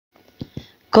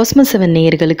COSMOSS7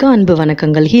 நேயர்களுக்கு அன்பு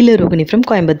வணக்கங்கள். Hr.ROHINIRAJESH from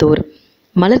Coimbatore.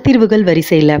 மலர் தீர்வுகள்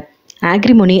வரிசையில்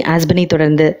ஆக்ரிமோனி ஆஸ்பனை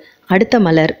தொடர்ந்து அடுத்த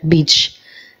மலர் பீச்.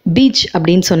 பீச்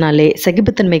அப்படின்னு சொன்னாலே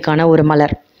சகிப்புத்தன்மைக்கான ஒரு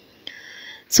மலர்.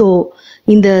 ஸோ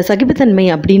இந்த சகிப்புத்தன்மை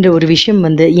அப்படின்ற ஒரு விஷயம்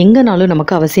எங்கேனாலும்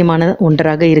நமக்கு அவசியமான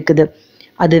ஒன்றாக இருக்குது.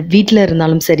 அது வீட்டில்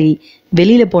இருந்தாலும் சரி,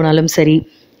 வெளியில் போனாலும் சரி,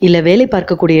 இல்லை வேலை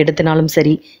பார்க்கக்கூடிய இடத்துனாலும்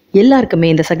சரி, எல்லாருக்குமே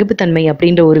இந்த சகிப்புத்தன்மை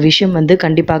அப்படின்ற ஒரு விஷயம்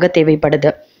கண்டிப்பாக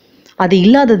தேவைப்படுது. அது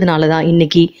இல்லாததுனால தான்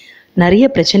இன்றைக்கி நிறைய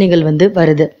பிரச்சனைகள்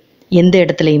வருது எந்த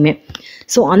இடத்துலையுமே.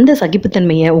 ஸோ அந்த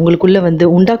சகிப்புத்தன்மையை உங்களுக்குள்ளே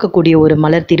உண்டாக்கக்கூடிய ஒரு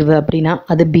மலர் தீர்வு அப்படின்னா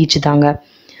அது பீச் தாங்க.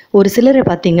 ஒரு சிலரை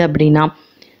பார்த்தீங்க அப்படின்னா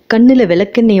கண்ணில்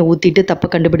விளக்கெண்ணெயை ஊற்றிட்டு தப்பை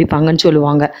கண்டுபிடிப்பாங்கன்னு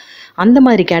சொல்லுவாங்க. அந்த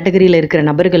மாதிரி கேட்டகரியில் இருக்கிற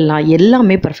நபர்கள்லாம்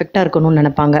எல்லாமே பர்ஃபெக்டாக இருக்கணும்னு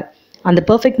நினைப்பாங்க. அந்த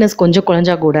பர்ஃபெக்ட்னஸ் கொஞ்சம்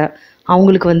குறைஞ்சா கூட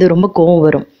அவங்களுக்கு ரொம்ப கோவம்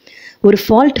வரும். ஒரு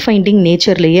ஃபால்ட் ஃபைண்டிங்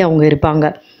நேச்சர்லேயே அவங்க இருப்பாங்க.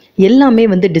 எல்லாமே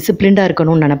டிசிப்ளின்டாக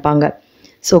இருக்கணும்னு நினைப்பாங்க.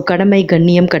 ஸோ கடமை,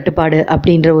 கண்ணியம், கட்டுப்பாடு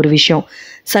அப்படின்ற ஒரு விஷயம்,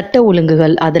 சட்ட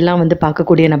ஒழுங்குகள் அதெல்லாம்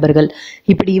பார்க்கக்கூடிய நபர்கள்.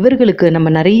 இப்படி இவர்களுக்கு நம்ம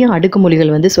நிறைய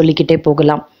அடுக்குமொழிகள் சொல்லிக்கிட்டே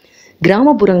போகலாம்.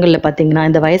 கிராமப்புறங்களில் பார்த்திங்கன்னா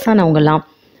இந்த வயசானவங்கெல்லாம்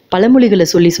பழமொழிகளை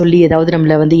சொல்லி சொல்லி ஏதாவது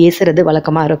நம்மளை ஏசுறது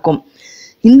வழக்கமாக இருக்கும்.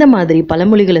 இந்த மாதிரி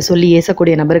பழமொழிகளை சொல்லி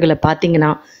ஏசக்கூடிய நபர்களை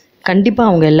பார்த்திங்கன்னா கண்டிப்பாக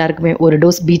அவங்க எல்லாருக்குமே ஒரு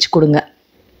டோஸ் பீச் கொடுங்க.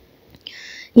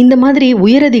 இந்த மாதிரி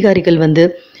உயரதிகாரிகள்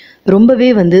ரொம்பவே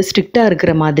ஸ்ட்ரிக்டாக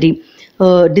இருக்கிற மாதிரி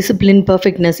டிசிப்ளின்,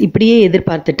 பர்ஃபெக்ட்னஸ் இப்படியே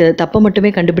எதிர்பார்த்துட்டு தப்பை மட்டுமே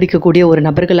கண்டுபிடிக்கக்கூடிய ஒரு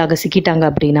நபர்களாக சிக்கிட்டாங்க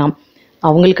அப்படின்னா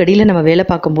அவங்களுக்கு அடியில் நம்ம வேலை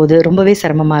பார்க்கும்போது ரொம்பவே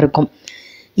சிரமமாக இருக்கும்.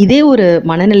 இதே ஒரு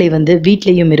மனநிலை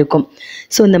வீட்லேயும் இருக்கும்.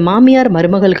 ஸோ இந்த மாமியார்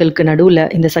மருமகள்களுக்கு நடுவில்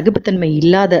இந்த சகிப்புத்தன்மை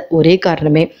இல்லாத ஒரே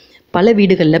காரணமே பல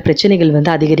வீடுகளில் பிரச்சனைகள்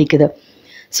அதிகரிக்குது.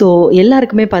 ஸோ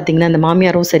எல்லாருக்குமே பார்த்திங்கன்னா இந்த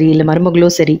மாமியாரும் சரி, இல்லை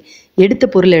மருமகளும் சரி, எடுத்த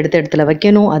பொருளை எடுத்த இடத்துல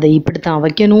வைக்கணும், அதை இப்படி தான்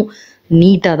வைக்கணும்,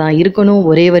 நீட்டாக தான் இருக்கணும்,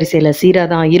 ஒரே வரிசையில் சீராக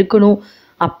தான் இருக்கணும்,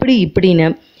 அப்படி இப்படின்னு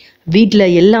வீட்டில்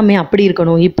எல்லாமே அப்படி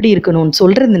இருக்கணும் இப்படி இருக்கணும்னு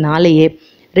சொல்கிறதுனாலேயே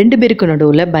ரெண்டு பேருக்கு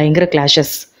நடுவில் பயங்கர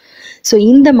கிளாஷஸ். ஸோ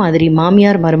இந்த மாதிரி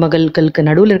மாமியார் மருமகள்களுக்கு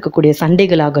நடுவில் இருக்கக்கூடிய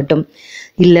சண்டைகளாகட்டும்,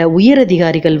 இல்லை உயர்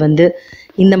அதிகாரிகள்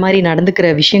இந்த மாதிரி நடந்துக்கிற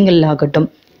விஷயங்கள் ஆகட்டும்,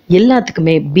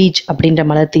 எல்லாத்துக்குமே பீச் அப்படின்ற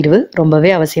மலர் தீர்வு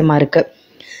ரொம்பவே அவசியமாக இருக்குது.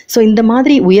 ஸோ இந்த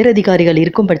மாதிரி உயர் அதிகாரிகள்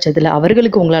இருக்கும் பட்சத்தில்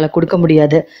அவர்களுக்கு உங்களால் கொடுக்க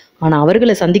முடியாது. ஆனால்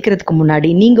அவர்களை சந்திக்கிறதுக்கு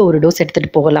முன்னாடி நீங்கள் ஒரு டோஸ்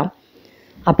எடுத்துகிட்டு போகலாம்.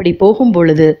 அப்படி போகும்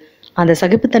பொழுது அந்த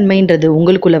சகிப்புத்தன்மைன்றது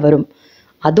உங்களுக்குள்ளே வரும்.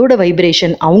 அதோட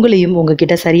வைப்ரேஷன் அவங்களையும்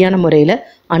உங்ககிட்ட சரியான முறையில்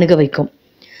அணுக வைக்கும்.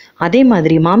 அதே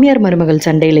மாதிரி மாமியார் மருமகள்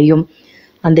சண்டையிலையும்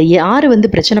அந்த யார்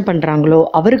பிரச்சனை பண்ணுறாங்களோ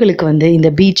அவர்களுக்கு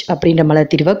இந்த பீச் அப்படின்ற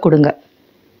மலர் தீர்வை கொடுங்க.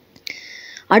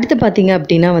 அடுத்து பார்த்தீங்க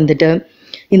அப்படின்னா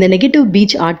இந்த நெகட்டிவ்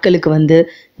பீச் ஆட்களுக்கு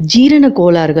ஜீரண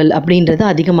கோளாறுகள் அப்படின்றது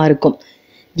அதிகமாக இருக்கும்.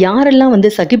 யாரெல்லாம்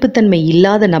சகிப்புத்தன்மை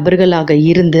இல்லாத நபர்களாக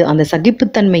இருந்து அந்த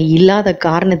சகிப்புத்தன்மை இல்லாத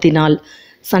காரணத்தினால்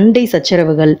சண்டை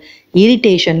சச்சரவுகள்,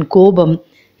 இரிட்டேஷன், கோபம்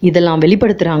இதெல்லாம்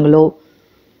வெளிப்படுத்துகிறாங்களோ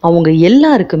அவங்க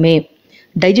எல்லாருக்குமே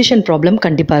டைஜஷன் ப்ராப்ளம்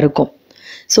கண்டிப்பாக இருக்கும்.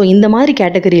 ஸோ இந்த மாதிரி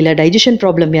கேட்டகரியில் டைஜஷன்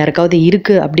ப்ராப்ளம் யாருக்காவது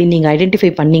இருக்குது அப்படின்னு நீங்கள்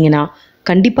ஐடென்டிஃபை பண்ணிங்கன்னா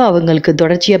கண்டிப்பாக அவங்களுக்கு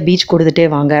தொடர்ச்சியாக பீச் கொடுத்துட்டே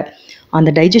வாங்க. அந்த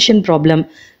டைஜஷன் ப்ராப்ளம்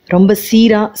ரொம்ப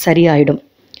சீராக சரியாயிடும்.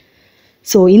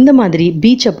 ஸோ இந்த மாதிரி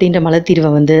பீச் அப்படின்ற மலர்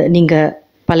தீர்வை நீங்கள்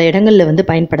பல இடங்களில்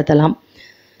பயன்படுத்தலாம்.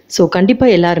 ஸோ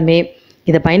கண்டிப்பாக எல்லாருமே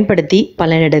இதை பயன்படுத்தி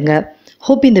பலனிடுங்க.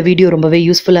 ஹோப் இந்த வீடியோ ரொம்பவே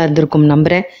யூஸ்ஃபுல்லாக இருந்திருக்கும்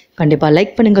நம்புகிறேன். கண்டிப்பாக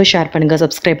லைக் பண்ணுங்கள், ஷேர் பண்ணுங்கள்,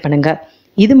 சப்ஸ்கிரைப் பண்ணுங்கள்.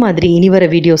 இது மாதிரி இனி வர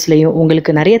வீடியோஸ்லையும்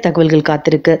உங்களுக்கு நிறைய தகவல்கள்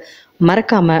காத்திருக்கு.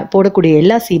 மறக்காமல் போடக்கூடிய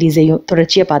எல்லா சீரீஸையும்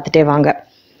தொடர்ச்சியாக பார்த்துட்டே வாங்க.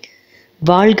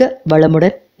 வாழ்க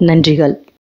வளமுடன். நன்றிகள்.